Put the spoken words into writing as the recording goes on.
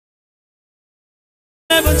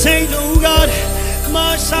never change, oh God.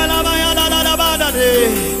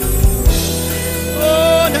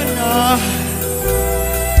 Oh, na na.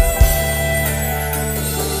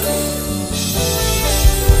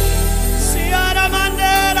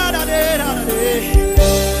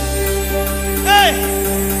 Hey,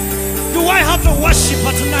 do I have a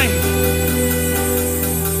worshiper tonight?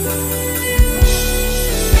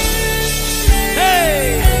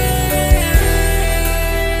 Hey,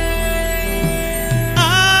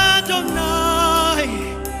 Adonai,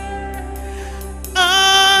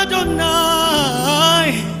 Adonai,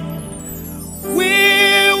 we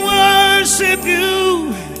worship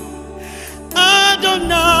you,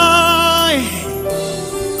 Adonai,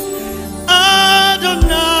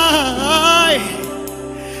 Adonai,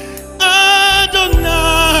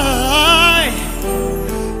 Adonai,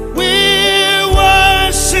 we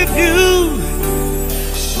worship you,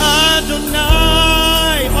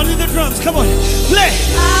 Adonai. Only the drums, come on, play.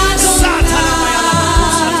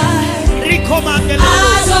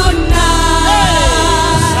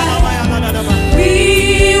 Adonai, we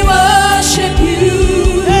worship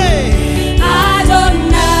you, hey.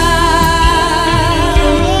 Adonai,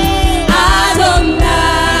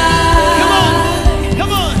 Adonai,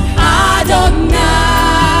 come on, Adonai,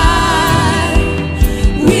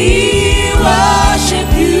 we worship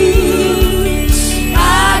you,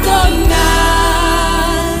 Adonai.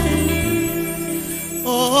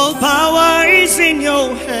 All power is in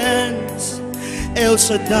your hands, El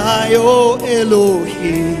Shaddai, oh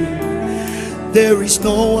Elohim. There is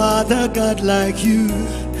no other God like you,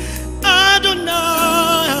 Adonai.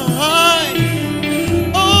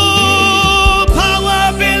 Oh,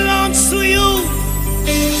 power belongs to you,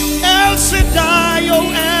 El Shaddai,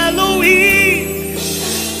 oh Elohim.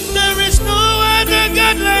 There is no other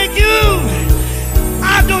God like you,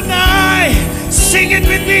 Adonai. Sing it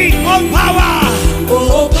with me. All power,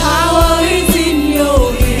 all power is in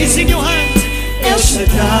your hands. It's in your hands. El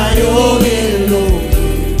Shaddai, oh Elohim.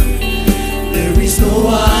 There is no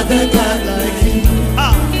other God like you,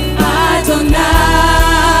 Adonai.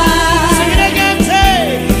 Sing it again, say.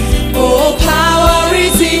 All power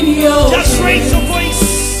is in your hands. Just raise your voice.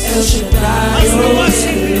 El Shaddai, as we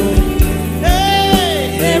worship you.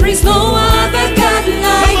 Hey. There is no other God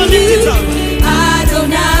like Come on, lift it up.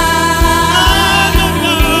 Adonai,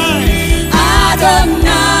 Adonai, Adonai.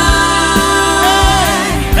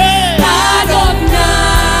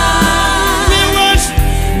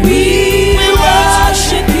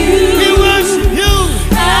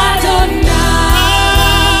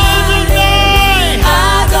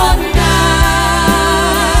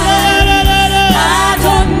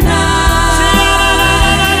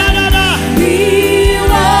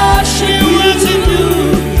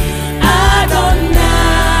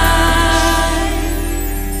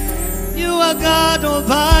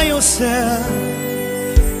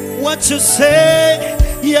 What you say,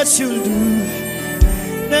 yes you'll do.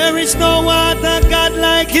 There is no other God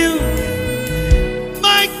like you.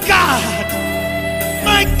 My God,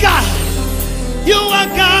 my God, you are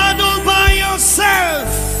God all by yourself.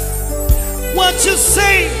 What you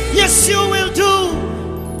say, yes you will do.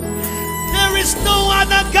 There is no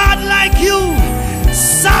other God like you.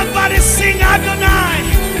 Somebody sing Adonai,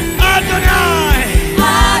 Adonai,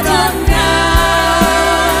 Adonai.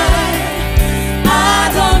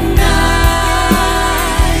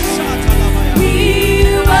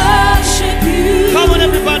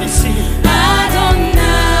 Everybody sing Adonai.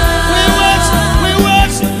 We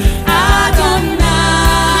worship Adonai.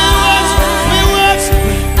 We worship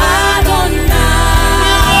Adonai.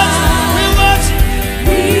 We worship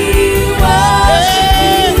We worship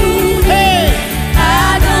you. Hey.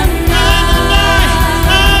 Adonai.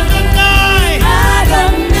 Adonai.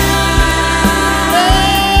 Adonai.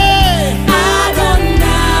 Hey. Adonai.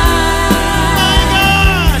 My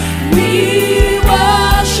God. We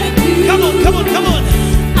worship you. Come on, come on, come on.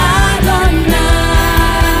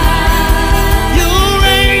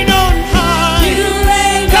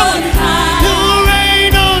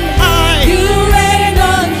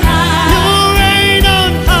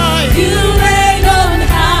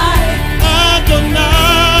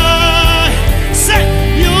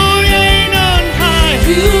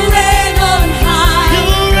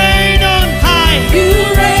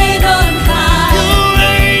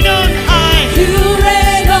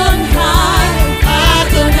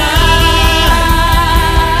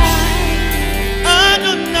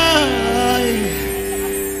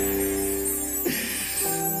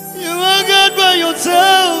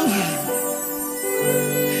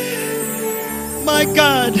 My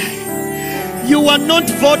God, you are not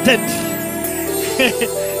voted.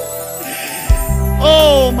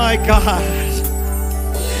 Oh my God.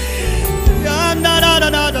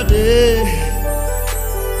 another day.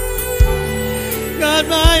 God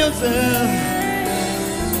by yourself.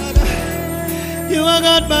 You are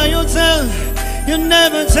God by yourself. You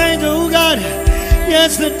never change, oh God.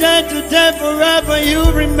 Yesterday, today, forever, you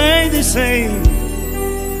remain the same.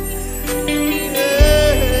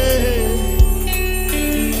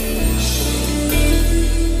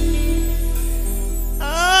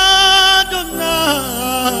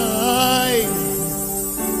 Adonai,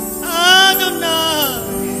 Adonai,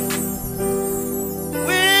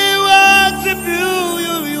 we worship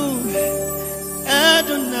you,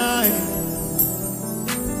 Adonai.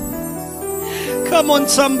 Come on,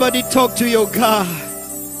 somebody, talk to your God.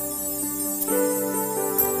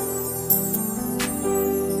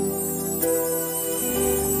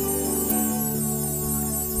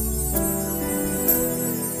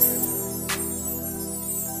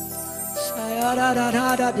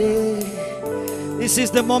 This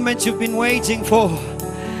is the moment you've been waiting for.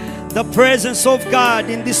 The presence of God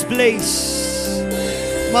in this place.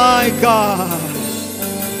 My God.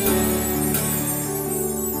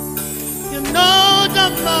 You know the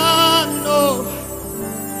man, no.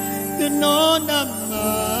 You know the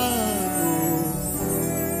man,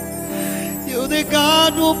 no. You're the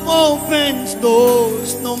God who opens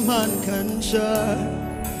doors no man can shut.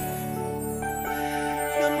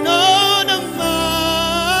 You know the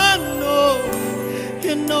man, no.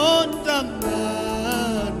 You know the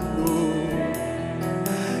man, no.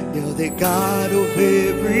 You're the God of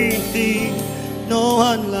everything. No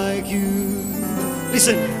one like you.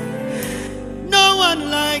 Listen. No one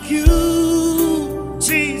like you,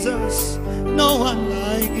 Jesus. No one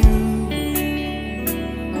like you.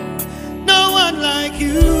 No one like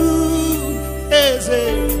you.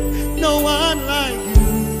 No one like you.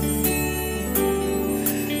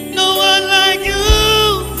 No one like you,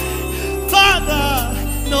 Father.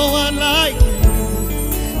 No one like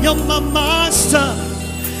you. You're my master.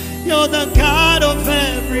 You're the God of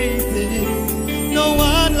everything. No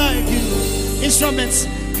one like you. Instruments,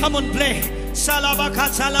 come on, play.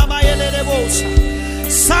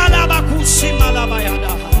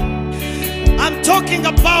 I'm talking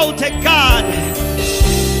about a God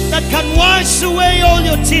that can wash away all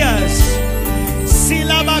your tears.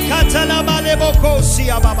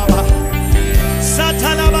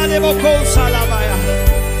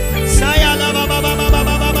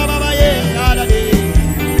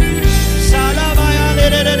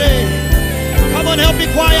 Come on, help me,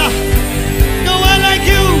 choir. No one like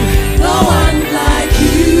you. No one like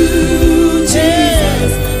you,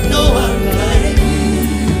 Jesus. No one like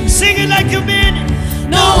you. Sing it like you mean it.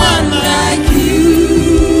 No one like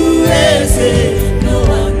you, yes. No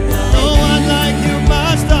one like you,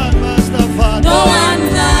 Master, Father. No one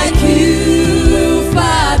like you,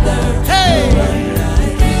 Father. Hey, no one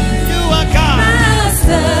like you are God,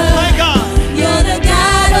 Master. My God, you're the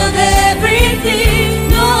God of everything.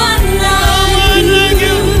 No one like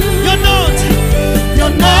you.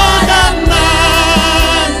 You're not a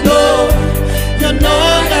man, no. You're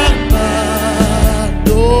not a man,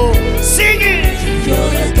 no. Sing it.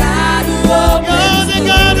 You're the God who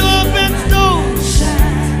opens doors.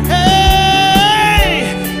 Hey,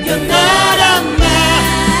 you're not a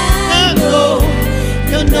man, no.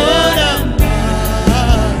 You're not a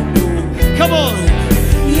man, no. Come on.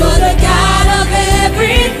 You're the God of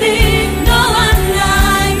everything. No one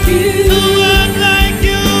like you. No one like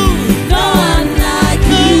you. No one like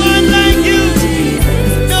you. No one like you.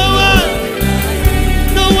 No one.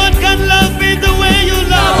 No one can love me the way you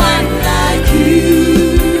No love. one like you.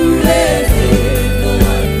 No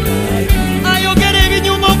one like you. Ayo getting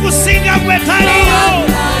you mo kusinga kwe No Tario. one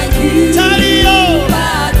like you. Tario.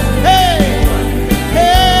 Father. Hey,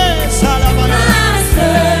 hey, Salamana.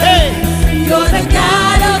 Master. Hey, You're the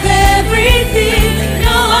God of everything.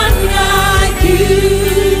 No one like you.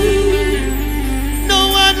 no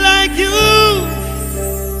one like you.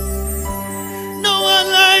 No one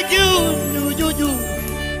like you. You.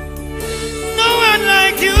 No one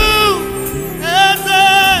like you.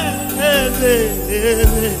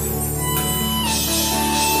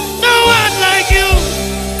 No one like you.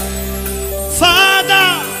 Father.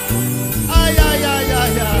 Ay.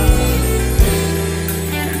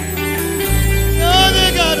 You're the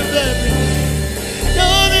God of everything.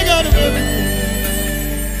 You're the God of everything.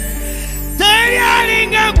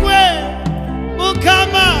 Terialinga kwe.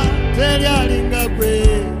 Mukama. Terialinga kwe.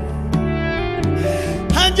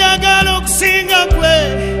 Anjagala okusinga kwe.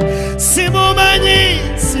 Simumanyi.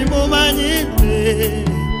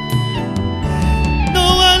 No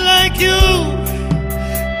one like you,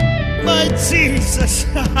 my Jesus.